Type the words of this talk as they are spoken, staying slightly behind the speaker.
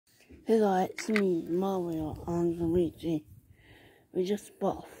Hey guys, it's me, Mario and Luigi. We just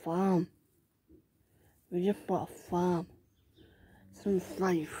bought a farm. It's in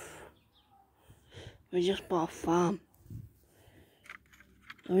Fife. We just bought a farm.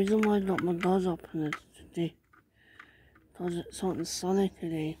 The reason why I got my doors open is today, because it's something sunny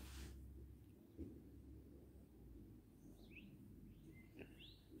today.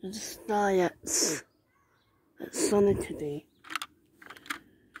 The sky, it's sunny today.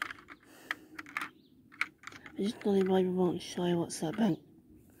 I just don't even want to show you what's that bank.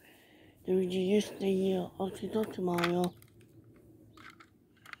 Did you use the Okie Mario?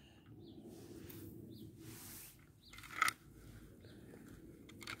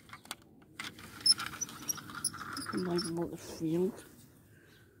 I don't even want the field.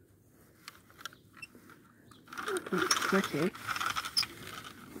 It's pretty.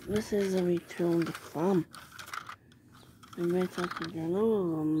 This is a return to farm. I made up a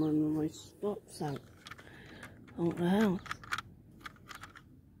journal on my stocks out the house.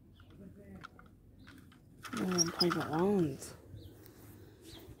 On private lawns.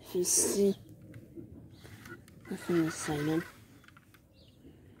 If you see nothing is signing.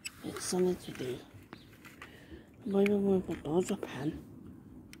 It's sunny today. Maybe we'll put those up in.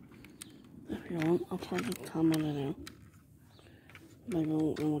 If you want, I'll put the camera now. Maybe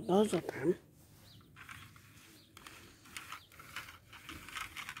we'll put those up in.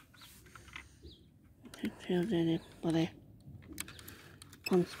 Here's anybody.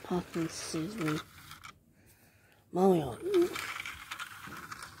 Punch Parking sees me. Mario.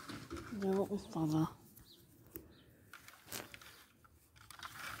 Yeah, what was father?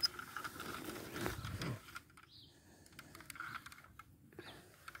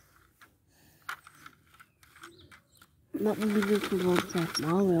 That would be good to broadcast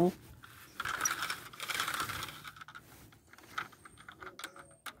Mario.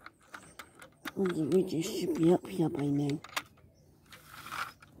 Oh, the Luigi should be up here by now.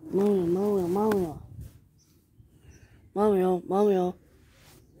 Mario.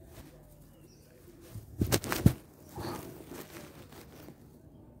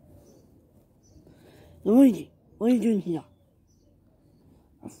 Luigi, what are you doing here?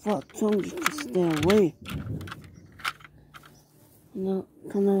 I thought I told you to stay away. No,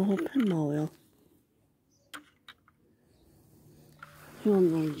 can I help him, Mario? Come on,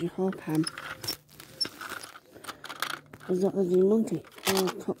 Luigi, help him. Is that the monkey? Oh,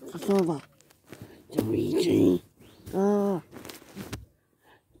 top the server. Luigi. No.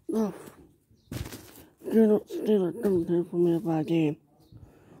 Do not steal a dump from me about game.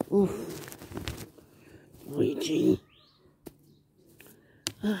 Oof. Luigi.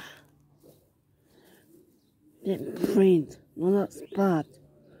 Get trained. No, that's bad.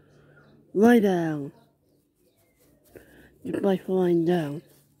 Lie down. Goodbye for lying down.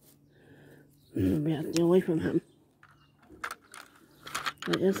 We have to get away from him.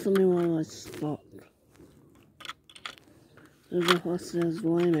 But there's something where I stopped. There's a horse there's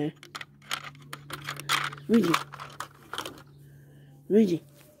Limey. Luigi.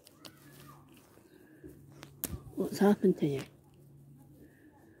 What's happened to you?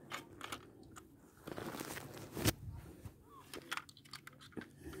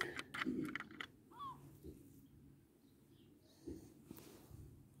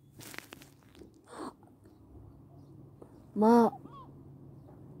 Ma.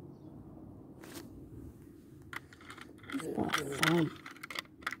 It's not fun.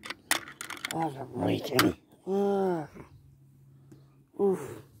 I'm waiting. Oof.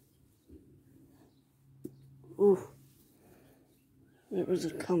 It was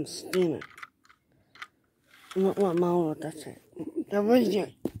a cum steamer. Not what Mario does it. The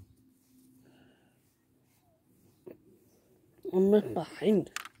Luigi. I'm left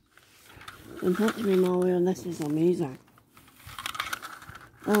behind. Don't touch me, Mario, this is amazing.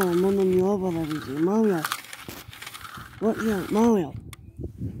 Oh, I'm running you over, Luigi. Mario. What's that, Mario?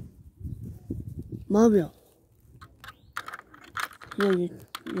 Here, you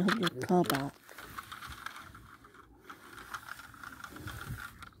have your car back.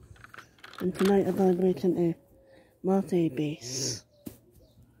 And tonight I'm going to break into multi-base.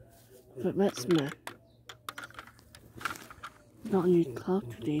 But that's me. Got a new car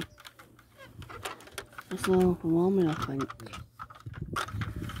today. It's a little overwhelming, I think.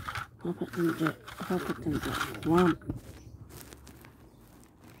 I hope it didn't get warm.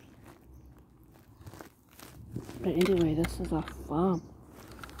 But anyway, this is our farm.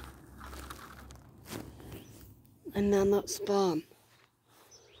 And then that's farm.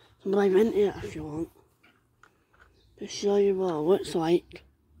 So dive into it if you want. To show you what it looks like.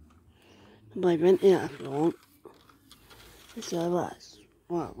 Dive into it if you want. To show you what it's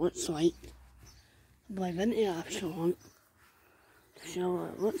what it looks like. I'll dive into it if you want to show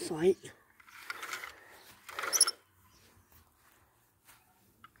what it looks like.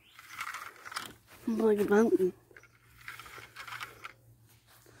 Like a mountain.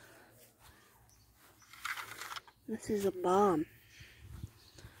 This is a barn.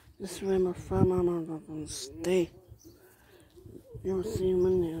 This is where my farm and stay. You'll see them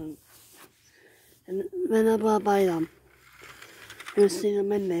in there. And whenever I buy them, you'll see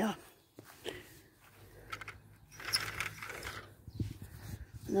them in there.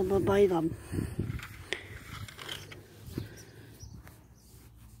 Whenever I buy them.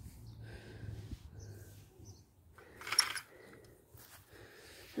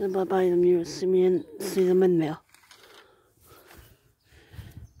 Whenever I buy them, you'll see them in there.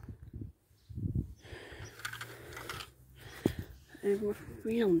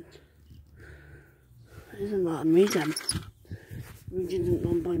 Weird. Isn't that amazing? We didn't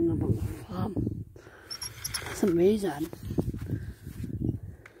know about the farm. That's amazing.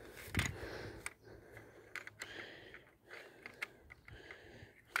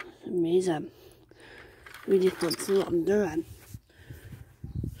 That's amazing. We just can't see what I'm doing.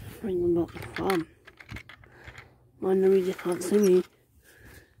 Thinking about the farm. I know we just can't see me.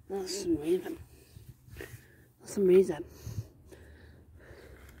 That's amazing. That's amazing.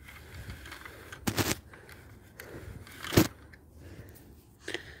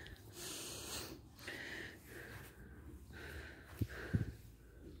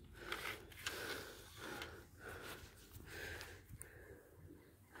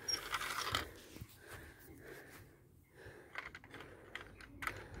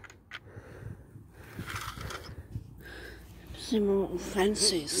 See my little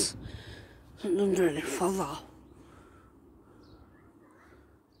fences. Don't go any further.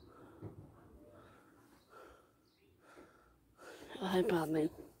 Hi, Batman.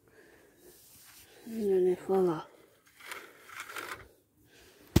 Don't go any further.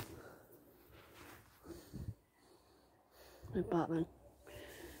 Hi, Batman.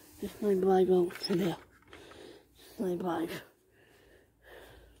 Just my blind out to there. Just my blind.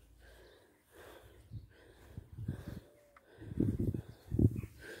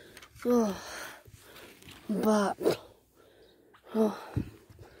 Oh, but, oh,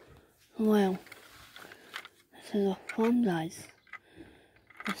 well, this is a farm, guys.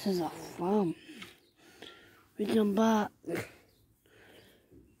 This is a farm. We come back.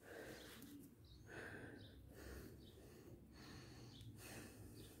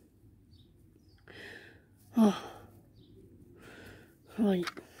 Oh, right.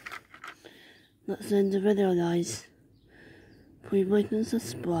 That's the end of the video, guys. Please like and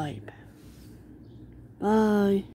subscribe. Bye.